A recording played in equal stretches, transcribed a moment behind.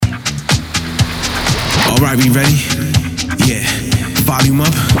Alright, we ready? Yeah. Volume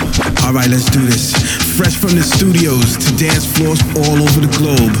up. Alright, let's do this. Fresh from the studios to dance floors all over the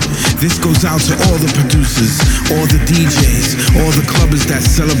globe. This goes out to all the producers, all the DJs, all the clubbers that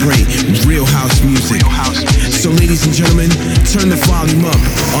celebrate real house music. So ladies and gentlemen, turn the volume up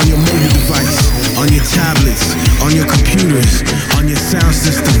on your mobile device, on your tablets, on your computers, on your sound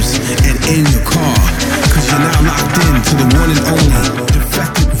systems, and in your car. Cause you're now locked in to the one and only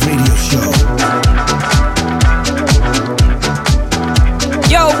Defected Radio Show.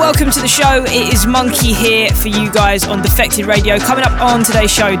 Yo, welcome to the show. It is Monkey here for you guys on Defected Radio. Coming up on today's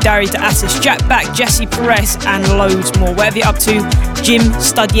show, Dari D'Attis, Jack Back, Jesse Perez, and loads more. Whatever you're up to, gym,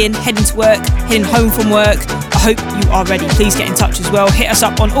 studying, heading to work, heading home from work, I hope you are ready. Please get in touch as well. Hit us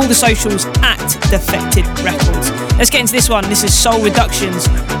up on all the socials at Defected Records. Let's get into this one. This is Soul Reductions,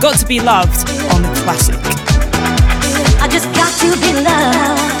 Got to Be Loved on Classic. I just got to be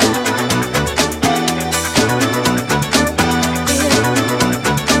loved.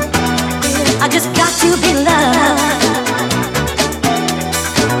 I just got to be loved.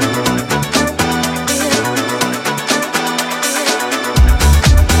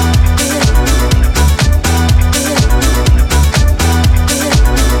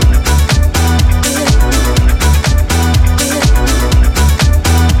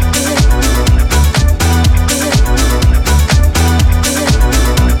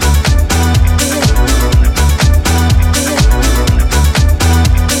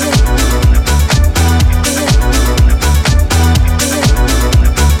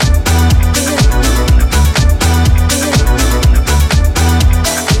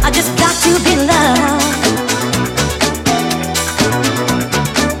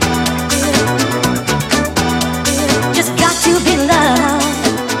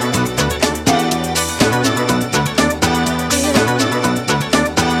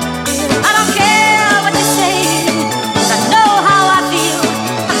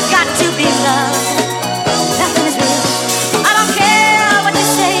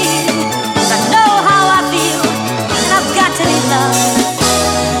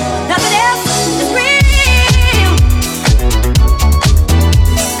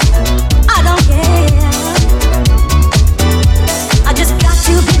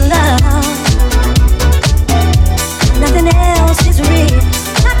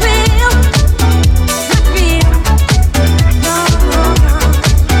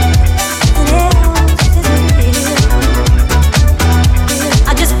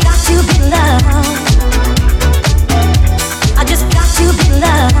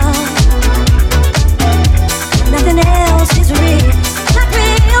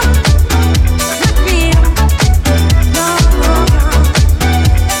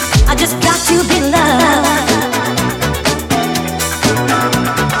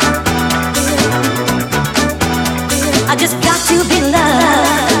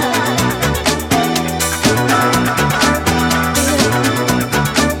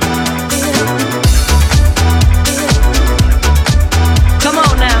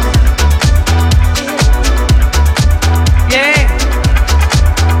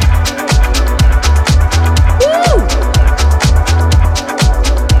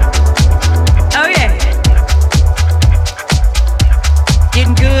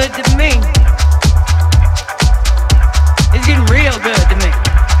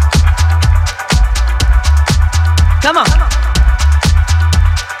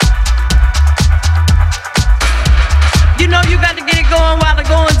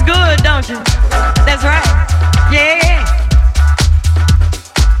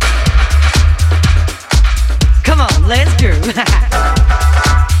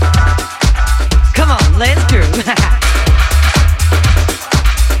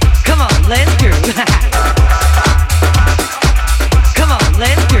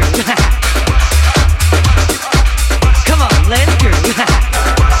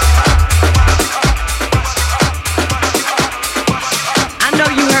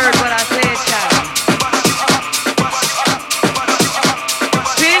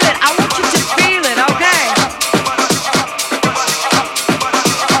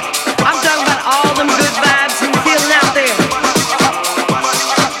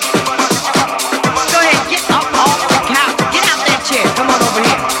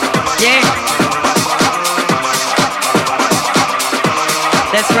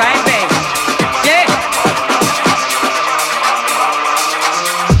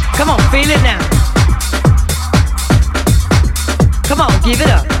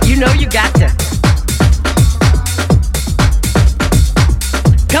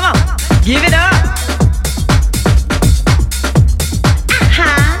 Give it up.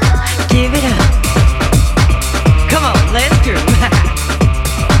 Give it up.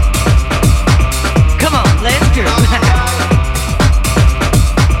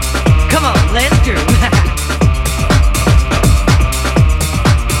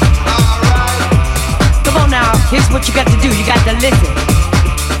 listen.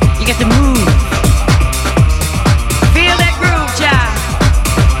 You got to move. Feel that groove, child.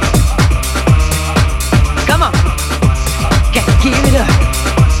 Come on. Got to give it up.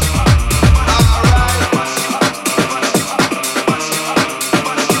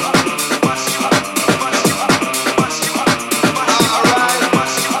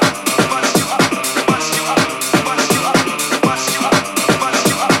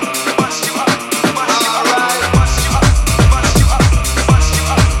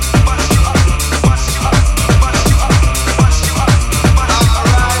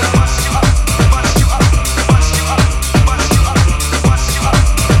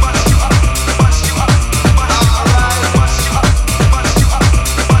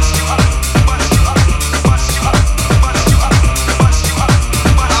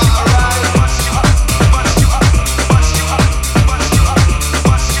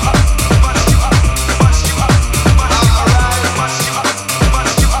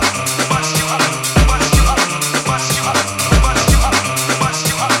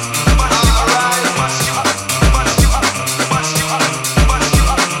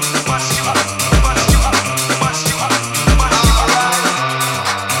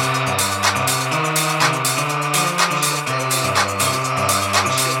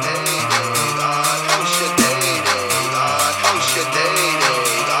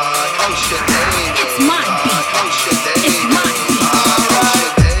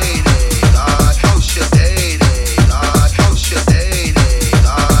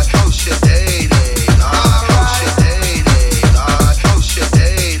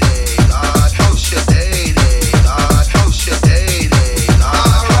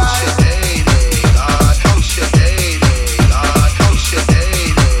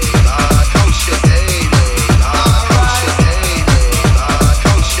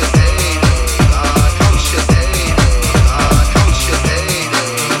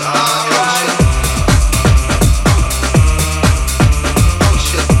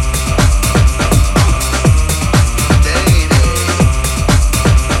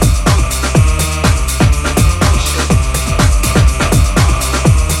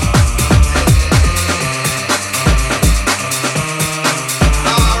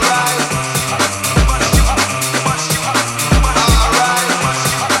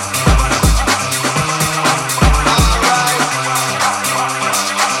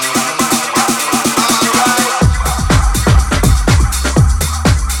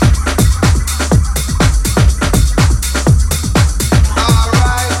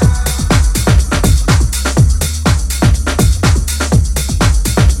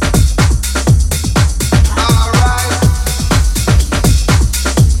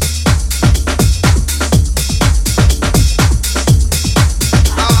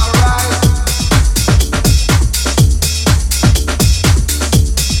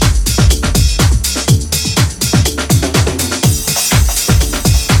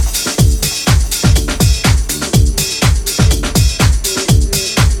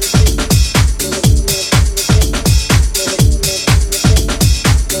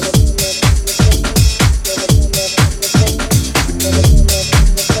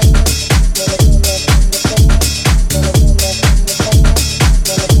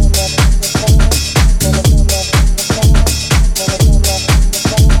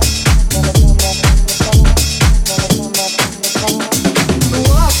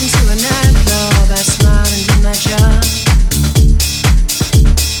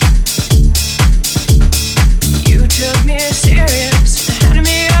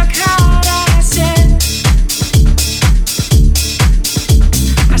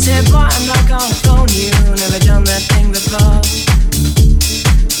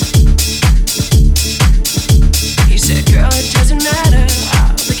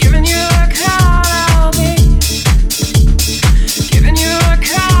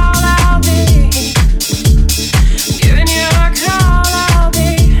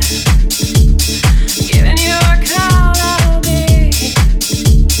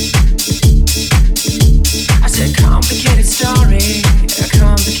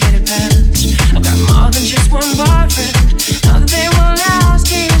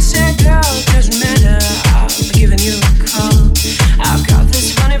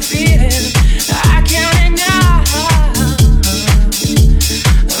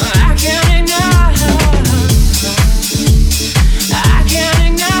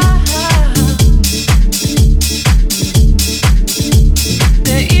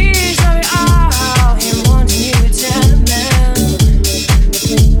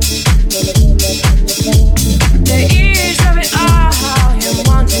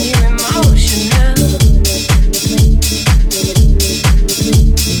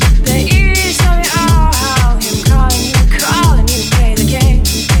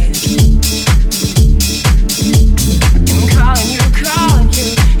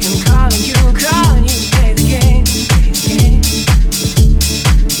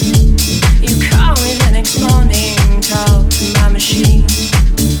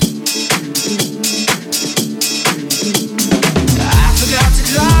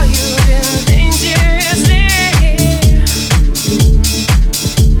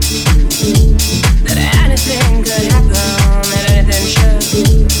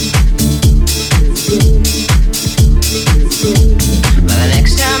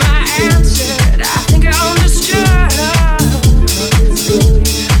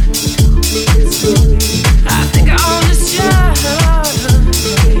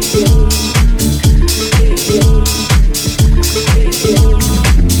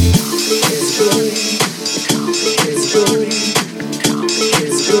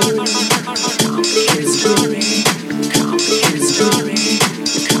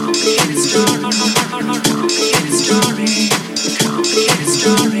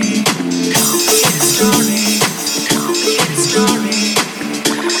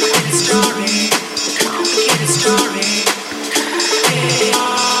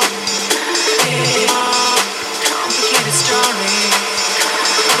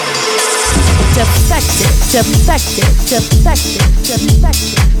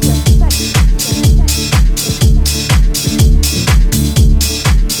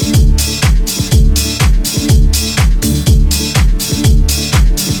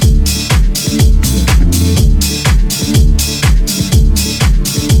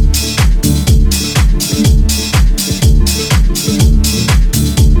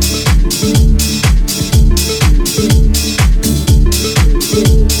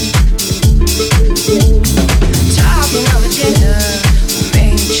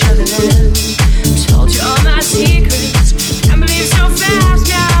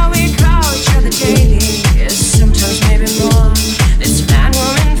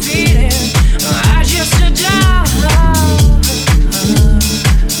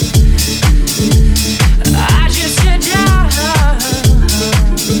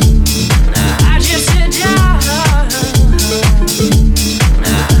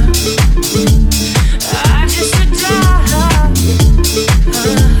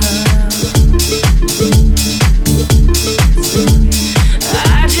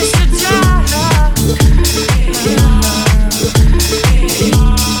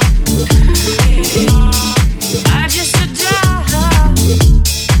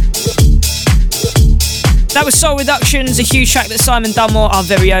 Soul Reductions, a huge track that Simon Dunmore, our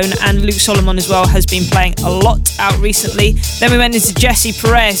very own, and Luke Solomon as well, has been playing a lot out recently. Then we went into Jesse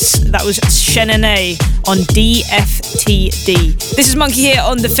Perez, that was Shenanay on DFTD. This is Monkey here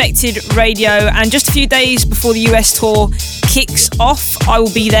on Defected Radio, and just a few days before the US tour kicks off, I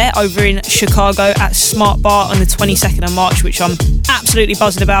will be there over in Chicago at Smart Bar on the 22nd of March, which I'm absolutely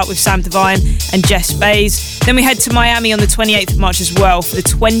buzzing about, with Sam Divine and Jess Bays. Then we head to Miami on the 28th of March as well for the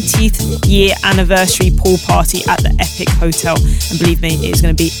 20th year anniversary pool party at the Epic Hotel. And believe me, it is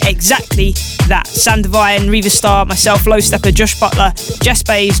going to be exactly that. Sam Divine, Riva Starr, myself, Low Stepper, Josh Butler, Jess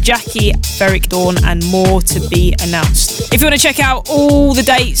Bays, Jackie, Ferric Dawn, and more to be announced. If you want to check out all the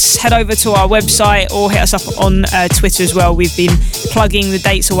dates, head over to our website or hit us up on Twitter as well. We've been plugging the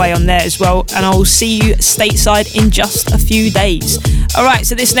dates away on there as well, and I will see you stateside in just a few days. Alright,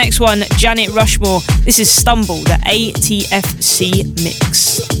 so this next one, Janet Rushmore. This is Stumble, the ATFC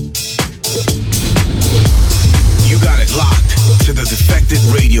mix. You got it locked to the Defected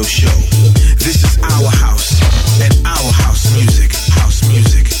Radio Show. This is our house and our house music. House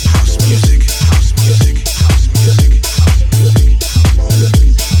music, house music, house music, house music, house music, house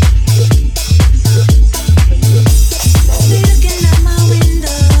music. Looking out my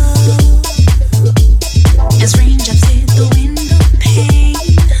window as raindrops hit the window pane,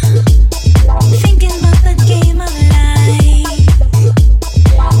 thinking about the game of life,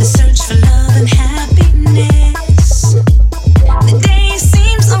 the search for love and happiness. The day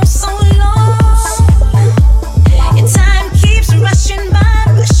seems oh so long, and time keeps rushing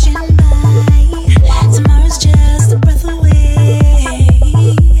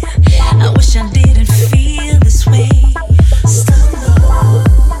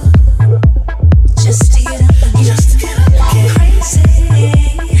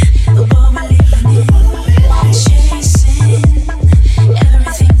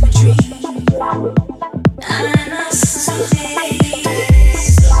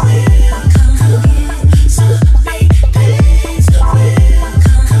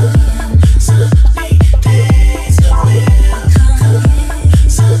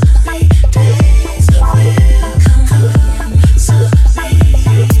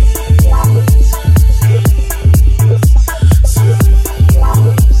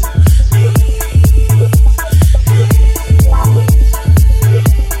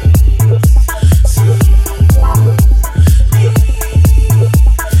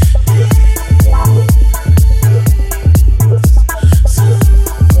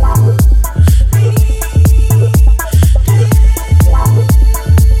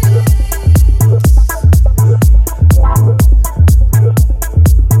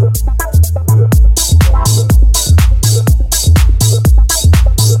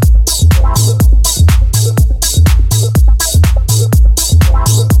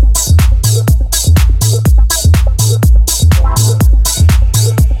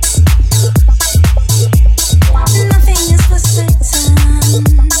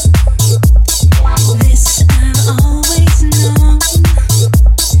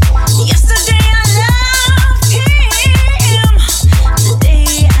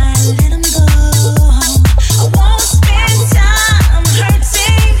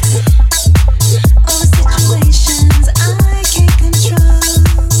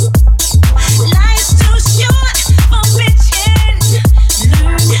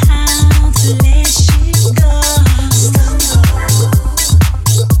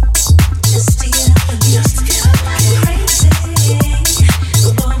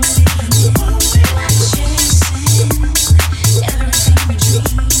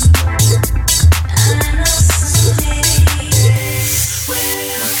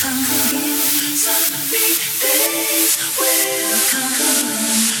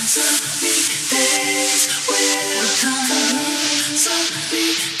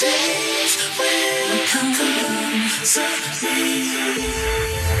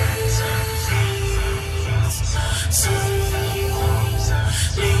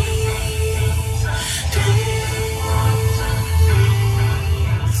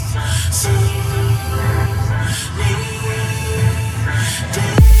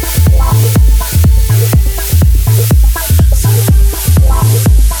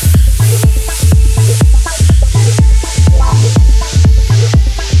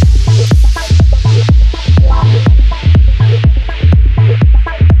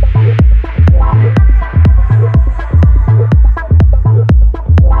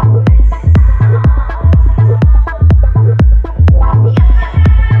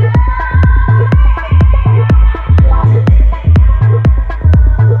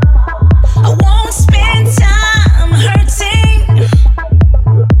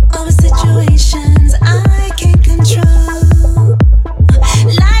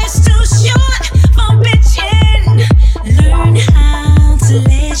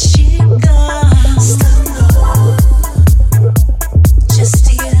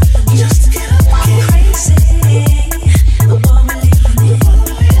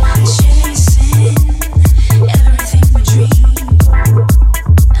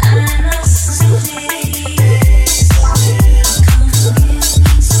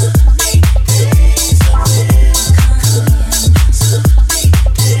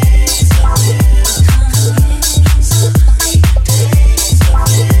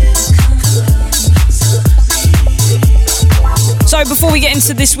before we get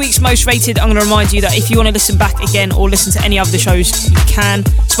into this week's Most Rated, I'm going to remind you that if you want to listen back again or listen to any other shows, you can.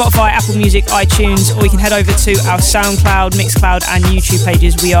 Spotify, Apple Music, iTunes, or you can head over to our SoundCloud, Mixcloud and YouTube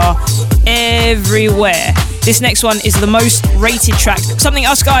pages. We are everywhere. This next one is the most rated track, something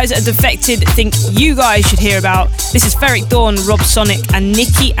us guys at Defected think you guys should hear about. This is Ferric Dawn, Rob Sonic and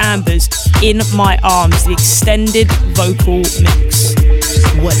Nikki Amber's In My Arms, the extended vocal mix.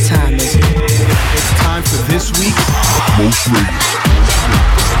 What time is it? It's time for this week's Most Rated.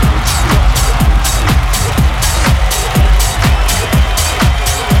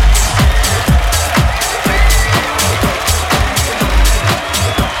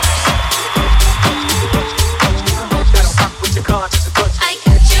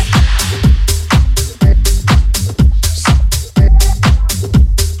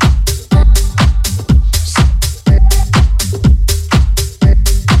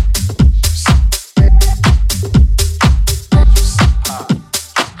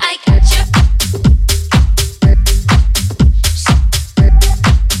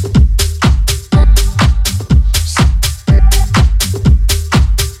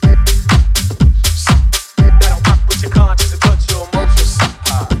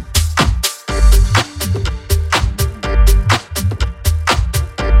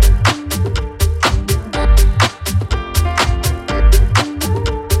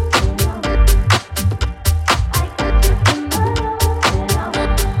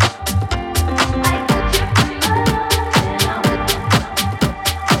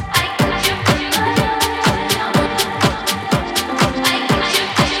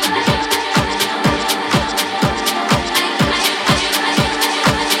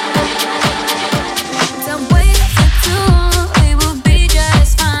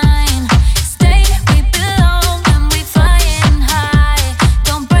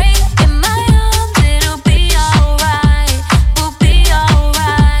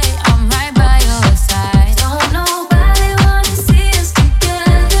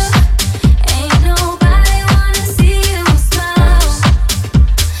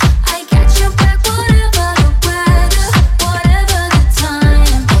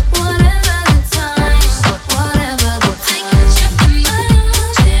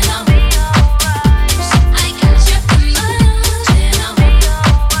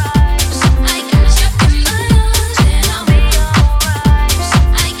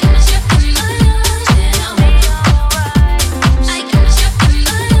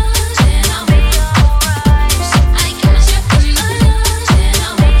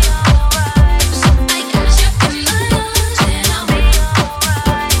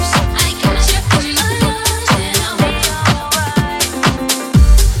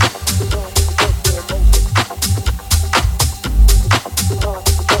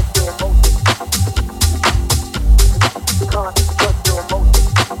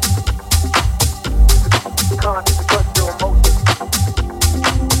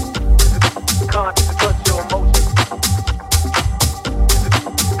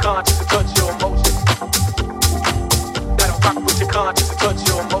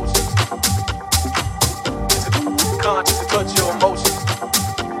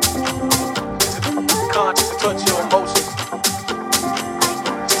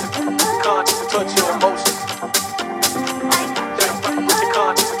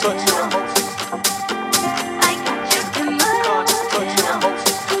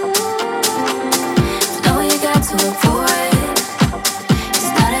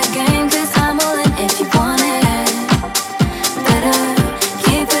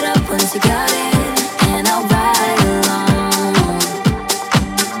 Keep it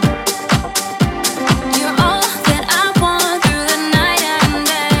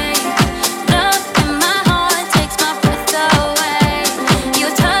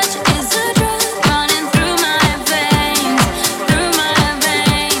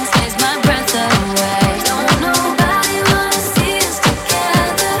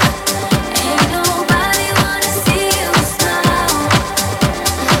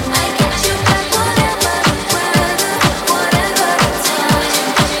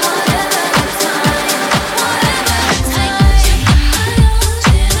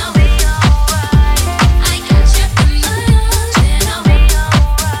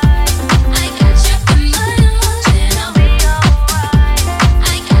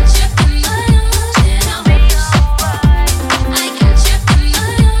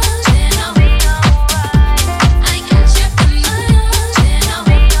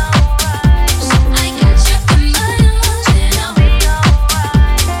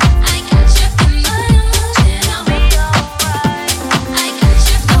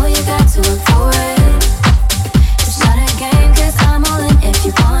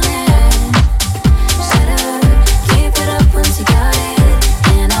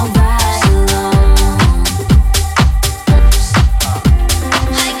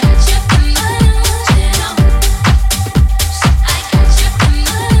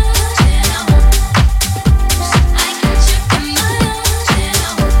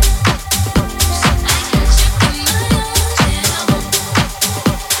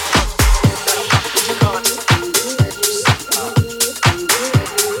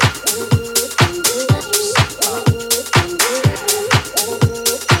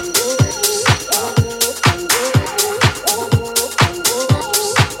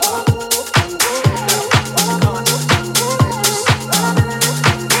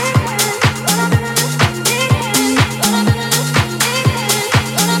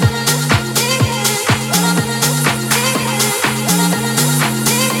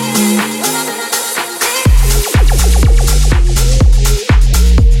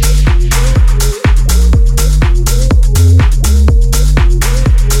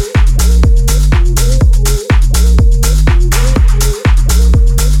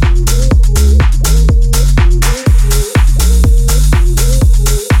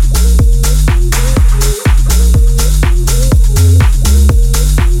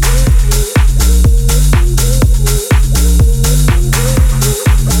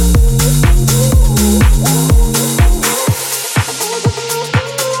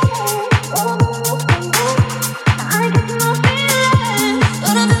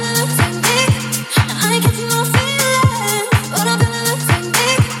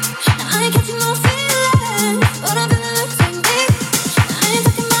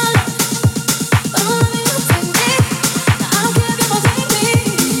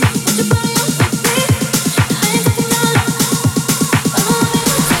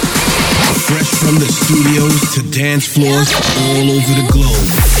from the studios to dance floors all over the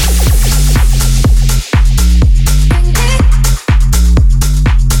globe.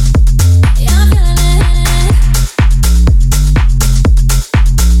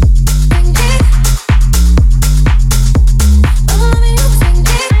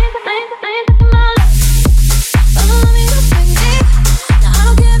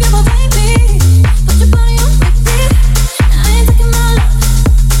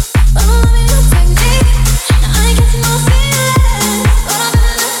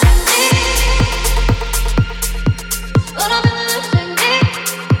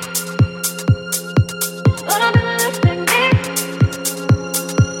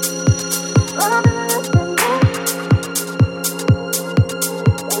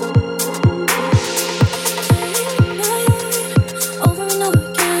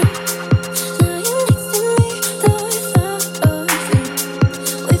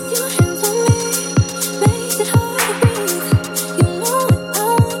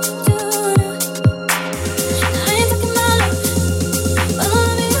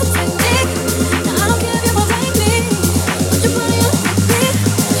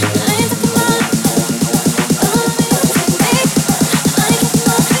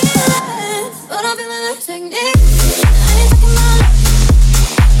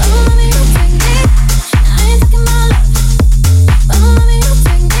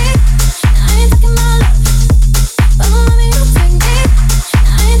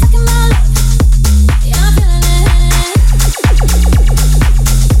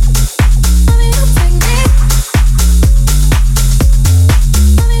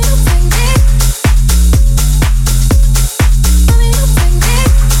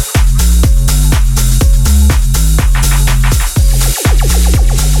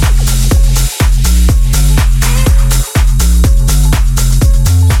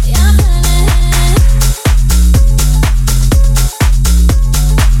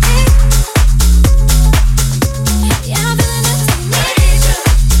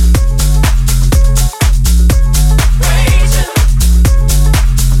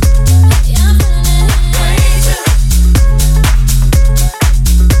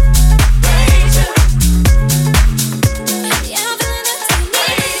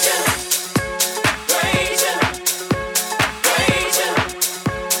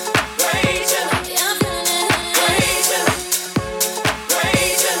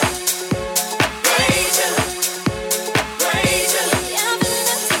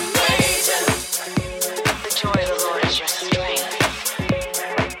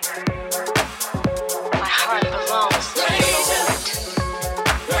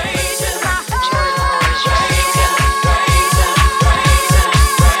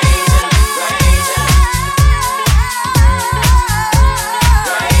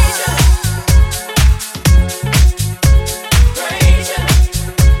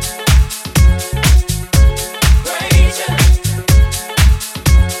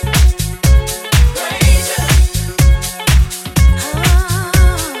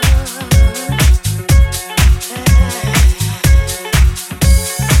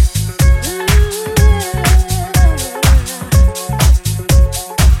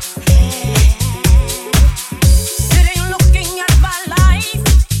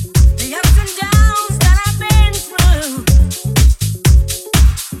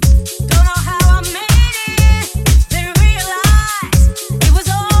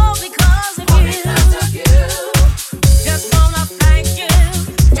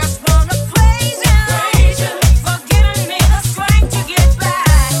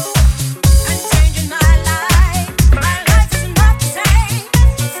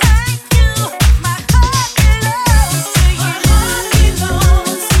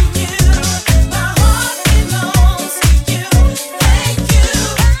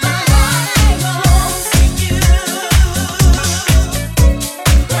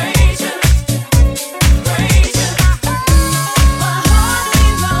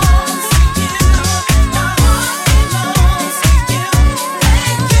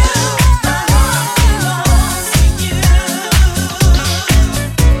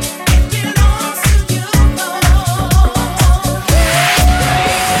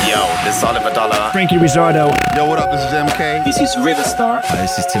 Frankie Rizzardo. Yo, what up? This is MK. This is Riverstar.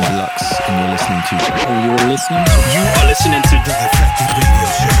 This is Tim Deluxe, and you're listening to. You are listening to The Defected Radio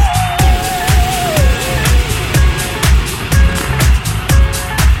Show.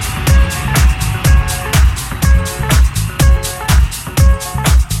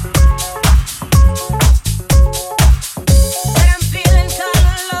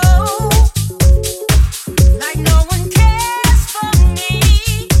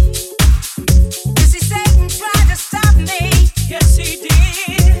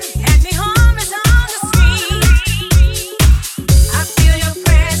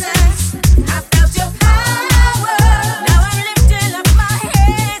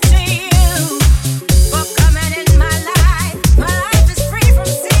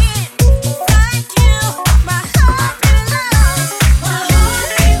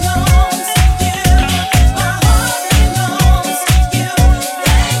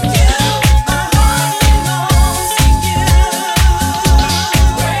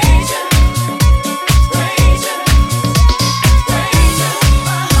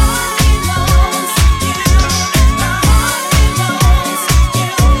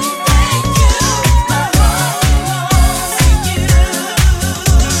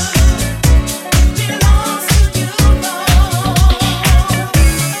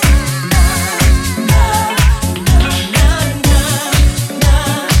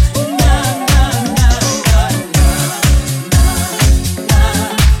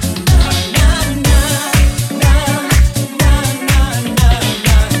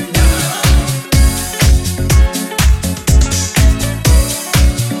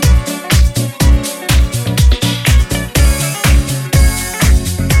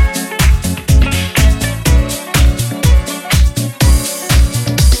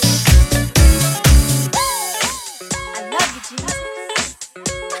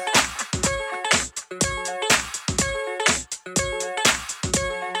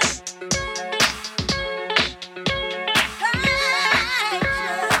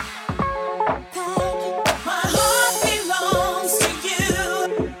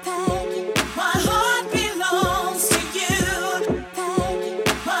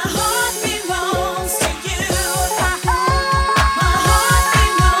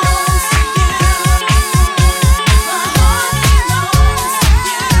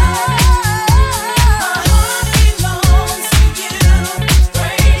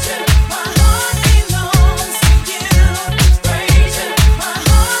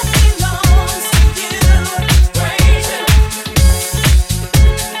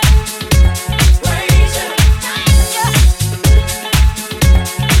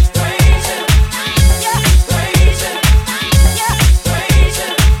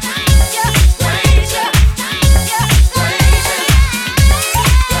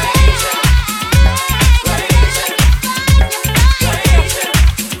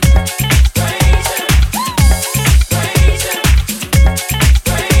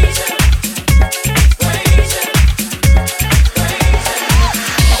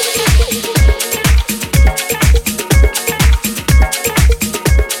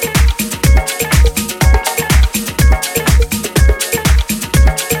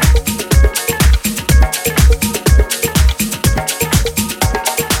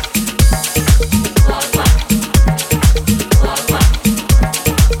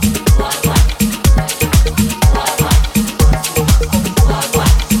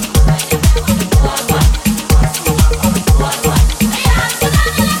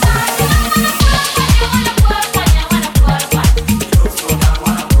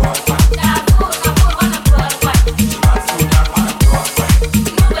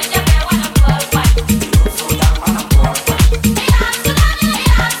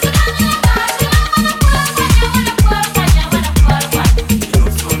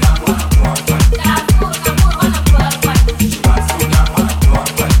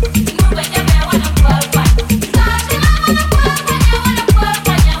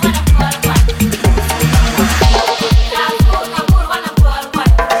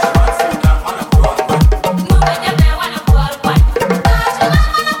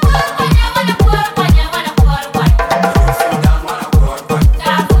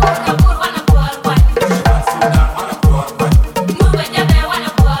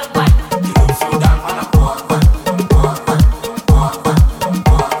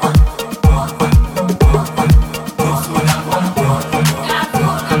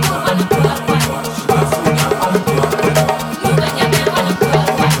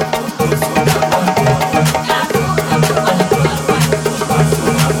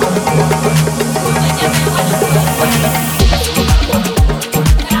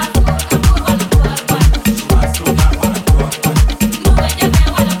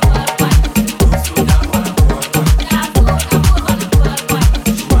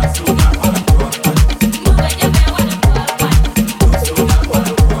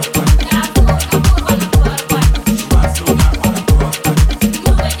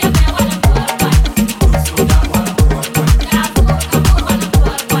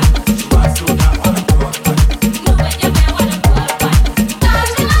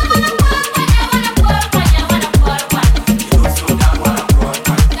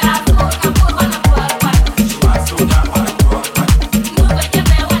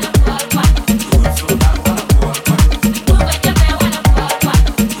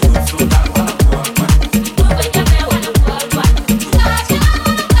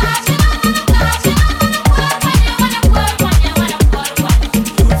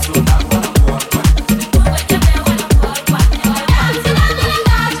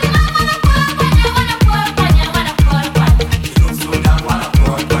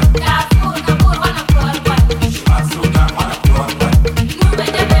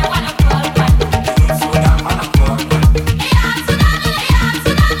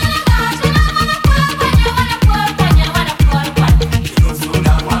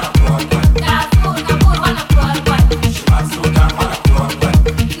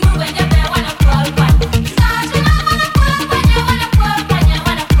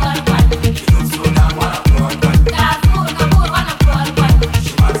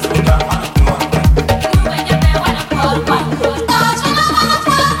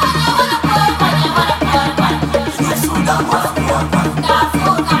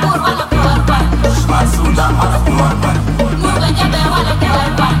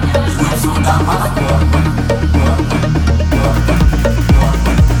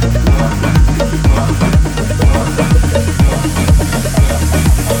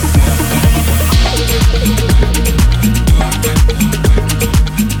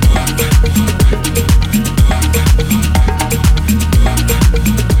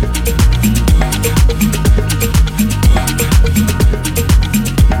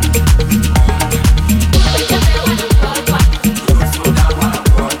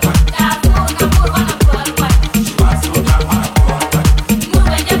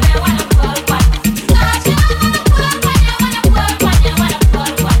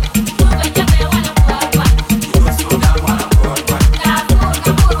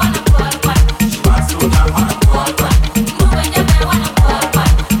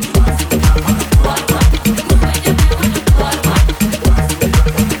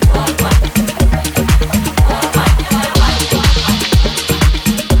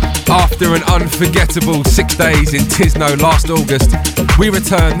 After an unforgettable 6 days in Tisno last August, we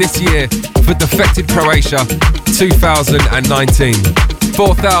return this year for Defected Croatia 2019.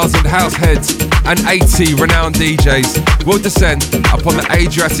 4,000 house heads and 80 renowned DJs will descend upon the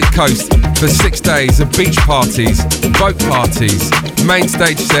Adriatic coast for 6 days of beach parties, boat parties, main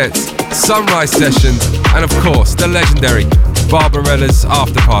stage sets, sunrise sessions, and of course the legendary Barbarella's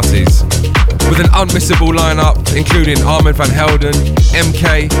after parties. With an unmissable lineup including Armand van Helden,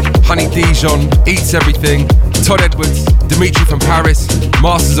 MK, Honey Dijon, Eats Everything, Todd Edwards, Dimitri from Paris,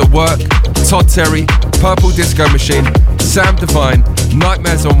 Masters at Work, Todd Terry, Purple Disco Machine, Sam Divine,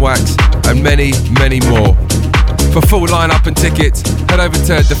 Nightmares on Wax, and many, many more. For full lineup and tickets, head over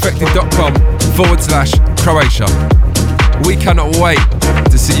to defected.com/Croatia. We cannot wait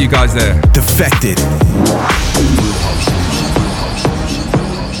to see you guys there. Defected.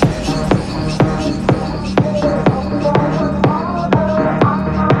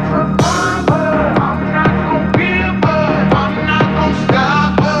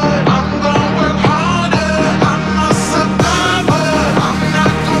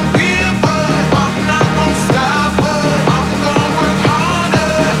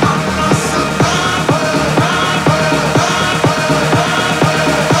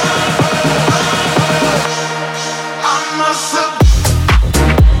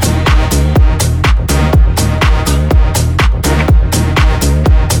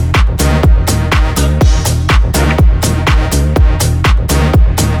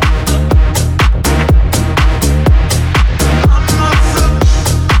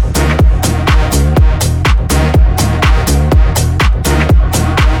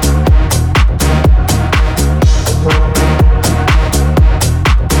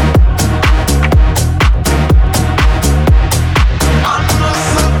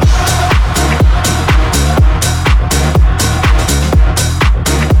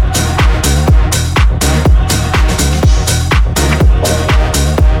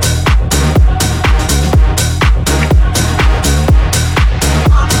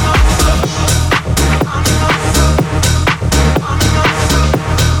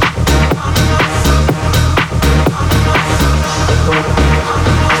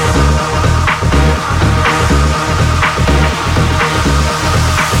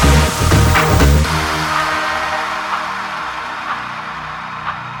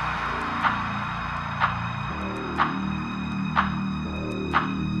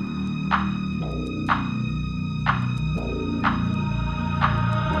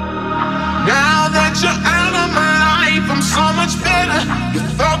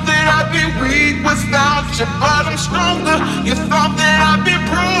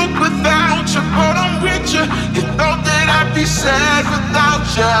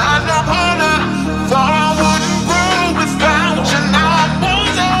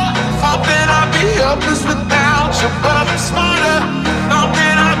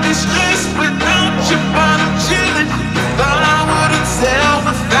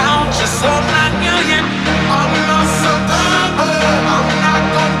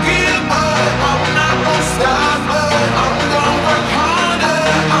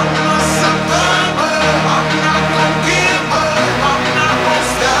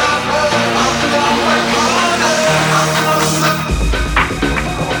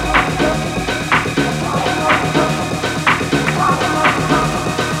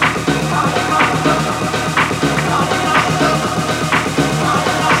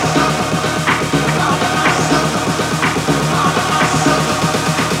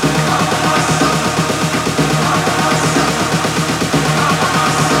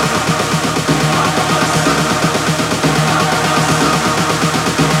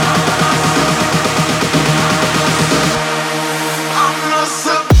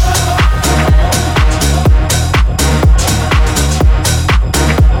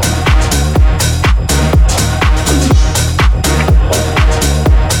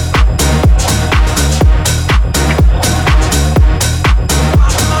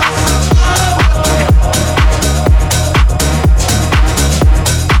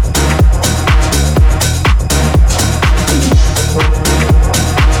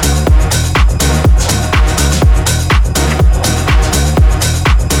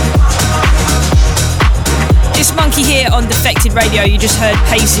 Radio, you just heard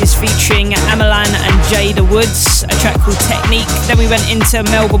Paces featuring Amalan and Jada Woods, a track called Technique. Then we went into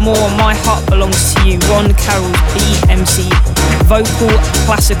Melba Moore, My Heart Belongs to You, Ron Carroll's BMC Vocal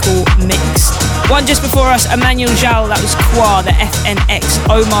Classical Mix. One just before us, Emmanuel Jal, that was Qua, the FNX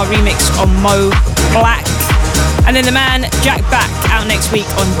Omar remix on Mo Black. And then the man Jack Back out next week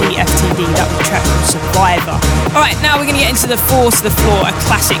on DFTD. That was a track called Survivor. Alright, now we're going to get into the Four to the Floor, a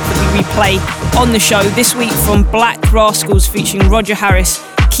classic that we replay on the show. This week from Black Rascals featuring Roger Harris,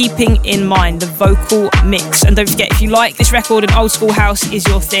 Keeping in Mind, the vocal mix. And don't forget, if you like this record and old school house is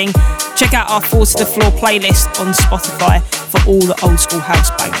your thing, check out our Four to the Floor playlist on Spotify for all the old school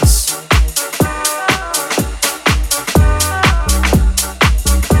house bangers.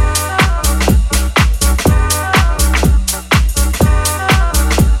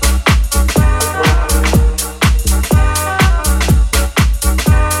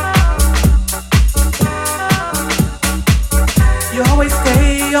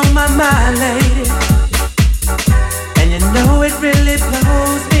 My lady, and you know it really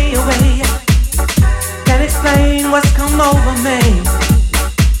blows me away. Can't explain what's come over me.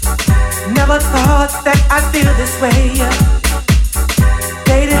 Never thought that I'd feel this way.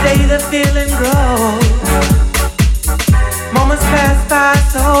 Day to day the feeling grows. Moments pass by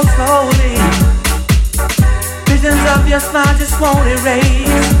so slowly. Visions of your smile just won't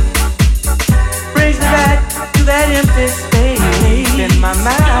erase. Brings me back to that empty space in my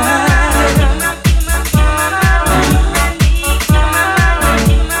mind.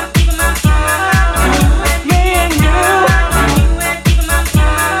 Me and you,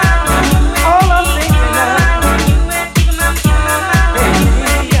 all I'm thinking of.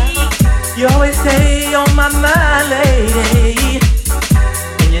 You always stay on my mind, lady,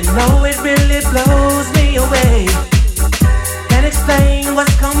 and you know it really blows me away. Can't explain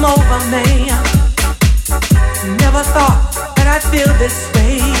what's come over me. Never thought that I'd feel this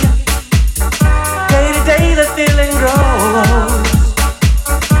way. Day to day the feeling grows.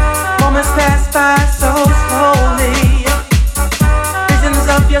 Moments pass by so slowly. Visions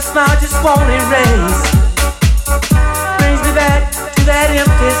of your smile just won't erase. Brings me back to that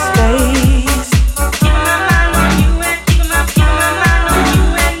empty space.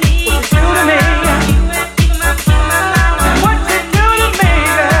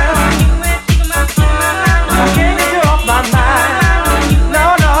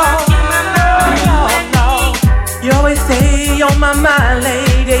 My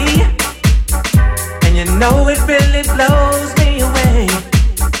lady, and you know it really blows me away.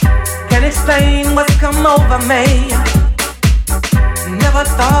 Can't explain what's come over me. Never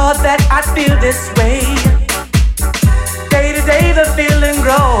thought that I'd feel this way. Day to day the feeling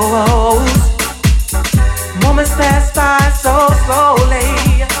grows. Moments pass by so slowly.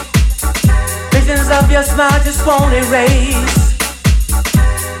 Visions of your smile just won't erase.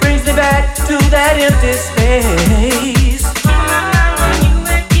 Brings me back to that empty space.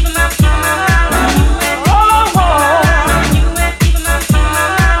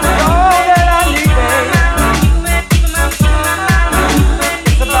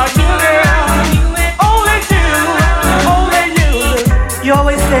 You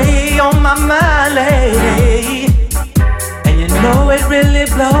always stay on my mind, lady, and you know it really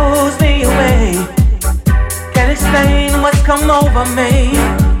blows me away. Can't explain what's come over me.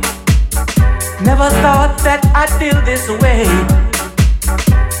 Never thought that I'd feel this way.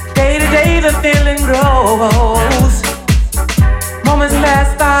 Day to day the feeling grows. Moments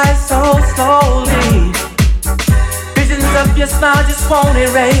pass by so slowly. Visions of your smile just won't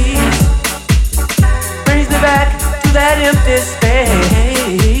erase. Brings me back to that empty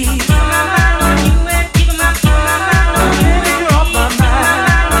space.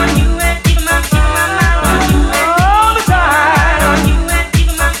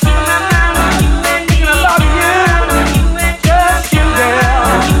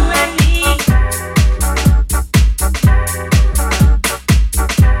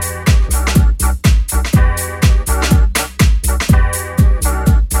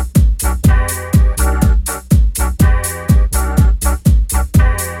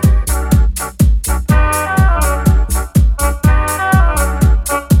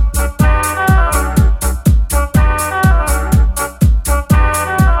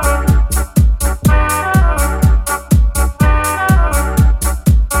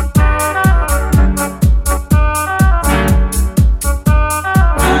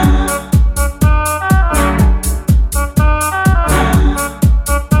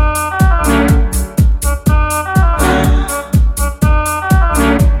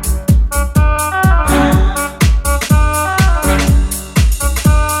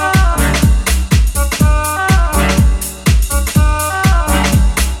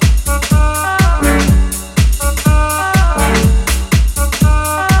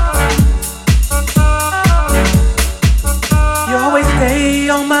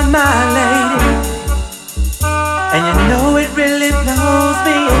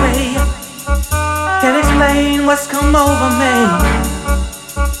 what's come over me.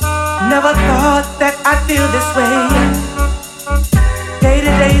 Never thought that I'd feel this way. Day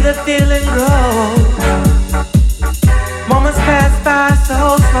to day the feeling grows. Moments pass by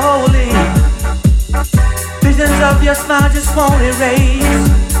so slowly. Visions of your smile just won't erase.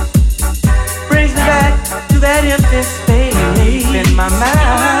 Brings me back to that empty space in my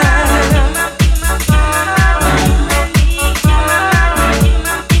mind.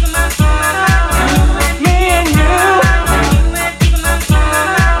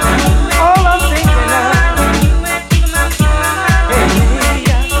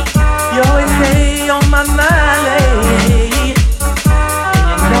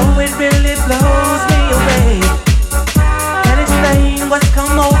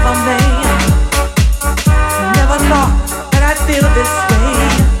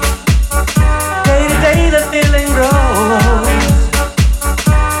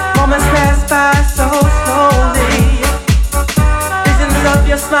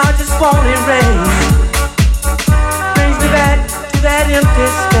 Won't erase. Brings me back to that empty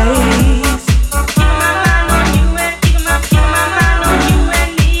space.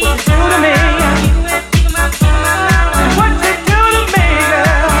 What you do to me,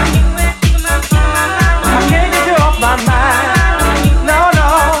 girl? I can't get you off my mind. No.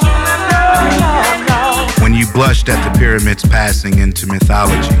 When you blushed at the pyramids passing into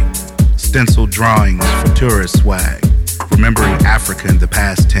mythology, stenciled drawings for tourist swag, remembering Africa in the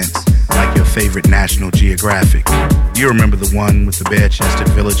past tense, like your favorite National Geographic. You remember the one with the bare-chested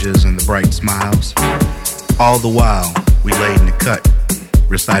villages and the bright smiles? All the while, we laid in the cut,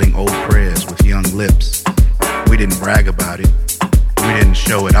 reciting old prayers with young lips. We didn't brag about it. We didn't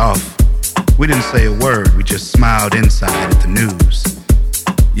show it off. We didn't say a word. We just smiled inside at the news.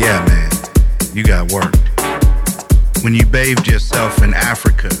 Yeah, man, you got worked. When you bathed yourself in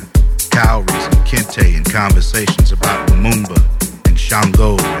Africa, cowries and kente and conversations about Lumumba and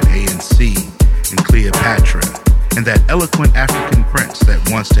Shango and ANC and Cleopatra and that eloquent African prince that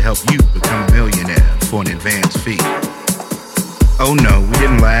wants to help you become a millionaire for an advance fee. Oh no, we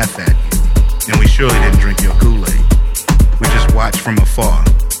didn't laugh at you, and we surely didn't drink your Kool-Aid. We just watched from afar,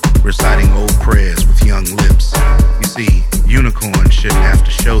 reciting old prayers with young lips. You see, unicorns shouldn't have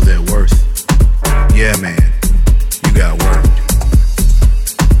to show their worth. Yeah, man, you got worked.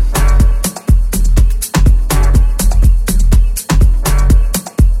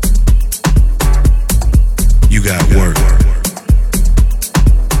 You got work.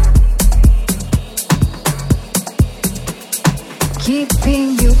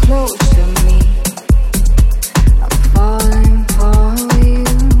 Keeping you close to me, I'm falling for you.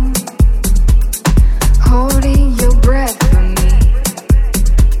 Holding your breath for me,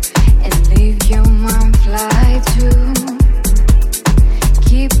 and leave your mind fly too.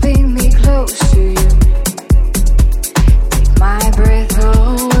 Keeping me close to you, take my breath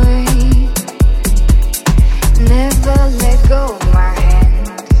away. Never let go of my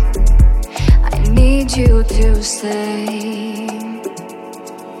hands. I need you to stay.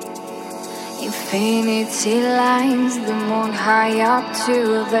 Infinity lines the moon high up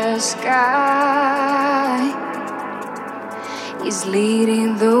to the sky. Is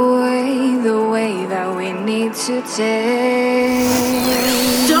leading the way that we need to take.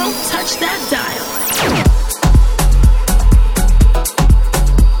 Don't touch that dial.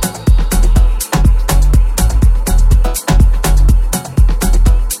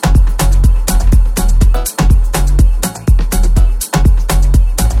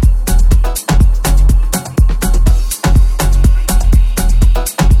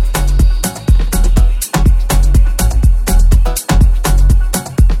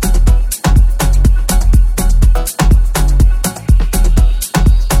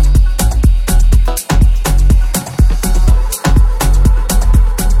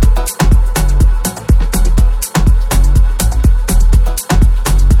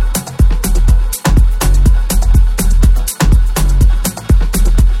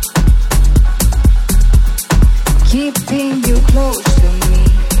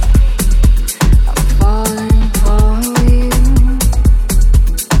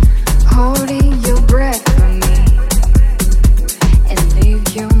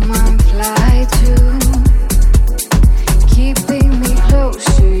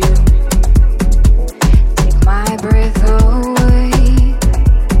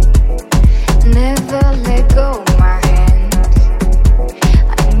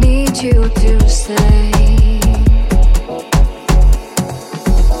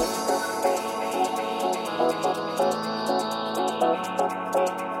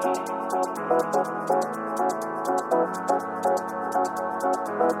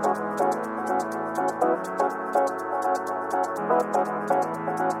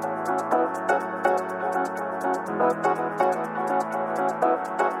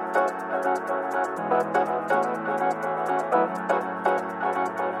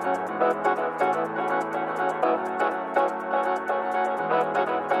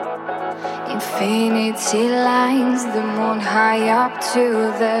 infinity lines, the moon high up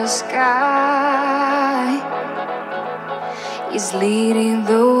to the sky is leading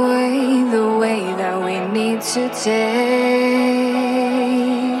the way that we need to take.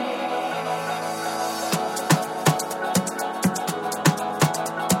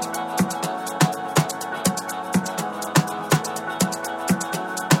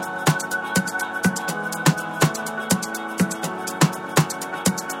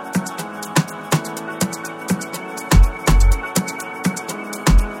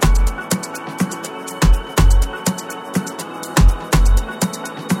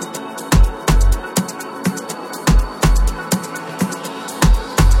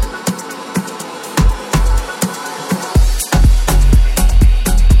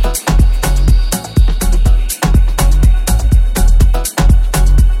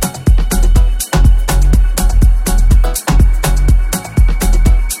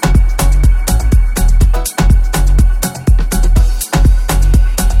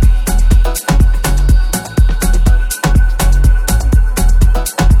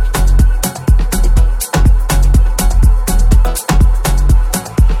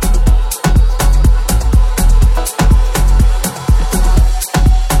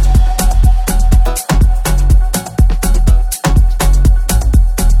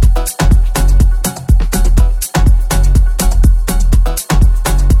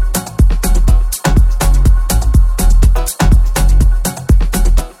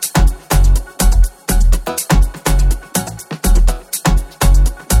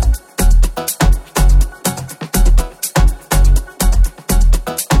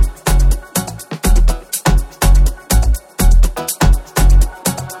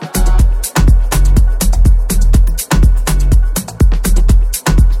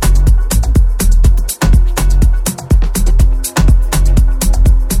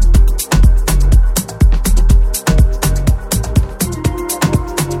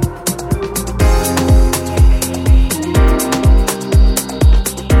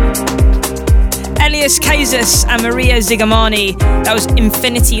 And Maria Zigamani. That was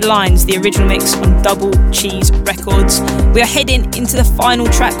Infinity Lines, the original mix on Double Cheese Records. We are heading into the final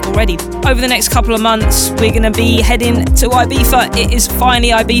track already. Over the next couple of months, we're going to be heading to Ibiza. It is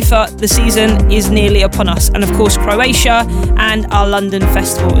finally Ibiza. The season is nearly upon us. And of course, Croatia and our London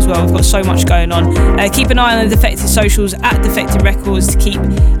festival as well. We've got so much going on. Keep an eye on the Defected socials at Defected Records to keep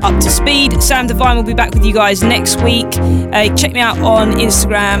up to speed. Sam Divine will be back with you guys next week. Check me out on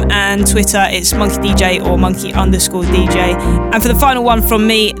Instagram and Twitter. It's Monkey DJ or Monkey_DJ. And for the final one from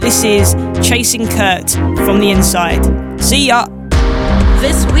me, this is Chasing Kurt from the Inside. See ya.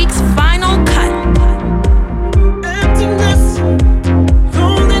 This week's final cut. Emptiness,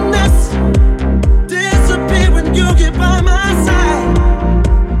 loneliness, disappear when you get by my side.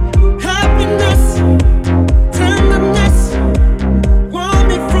 Happiness, tenderness, want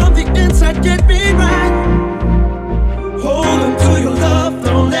me from the inside, get me right. Hold on to your love,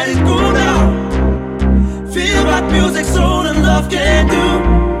 don't let it go now. Feel what music, soul and love can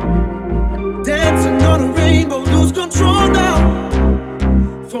do. Dancing on a rainbow, lose control now.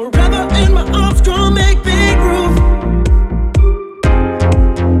 Forever in my arms, come make me groove.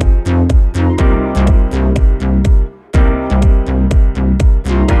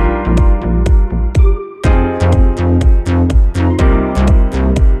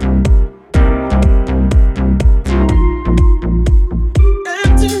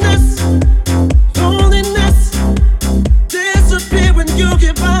 Emptiness, loneliness, disappear when you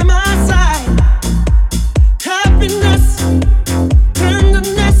get by my side. Happiness,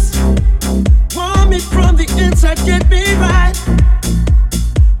 tenderness, want me from the inside, get me right.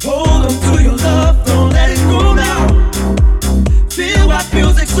 Hold on to your love, don't let it go now. Feel what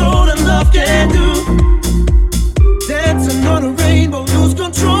music, soul and love can do. Dancing on a rainbow, lose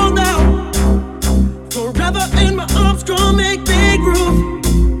control now. Forever in my arms, come make me groove.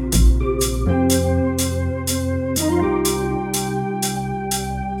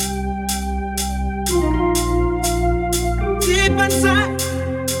 Deep inside,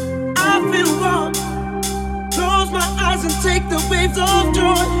 I feel warm. Close my eyes and take the waves of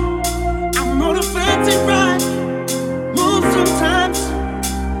joy. I'm on a fancy ride, move sometimes.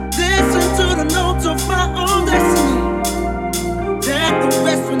 Listen to the notes of my own destiny. Let the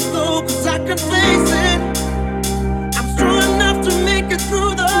west wind blow, cause I can face it. I'm strong enough to make it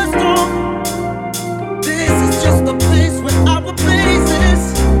through the storm. This is just a place where our place is.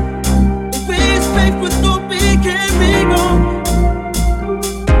 The way is paved with gold, we can be gone.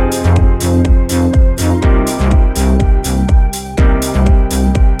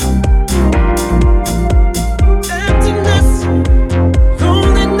 Emptiness,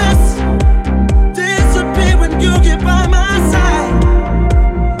 loneliness,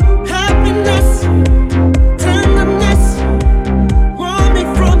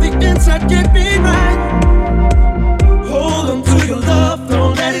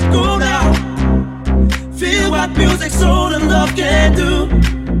 can do.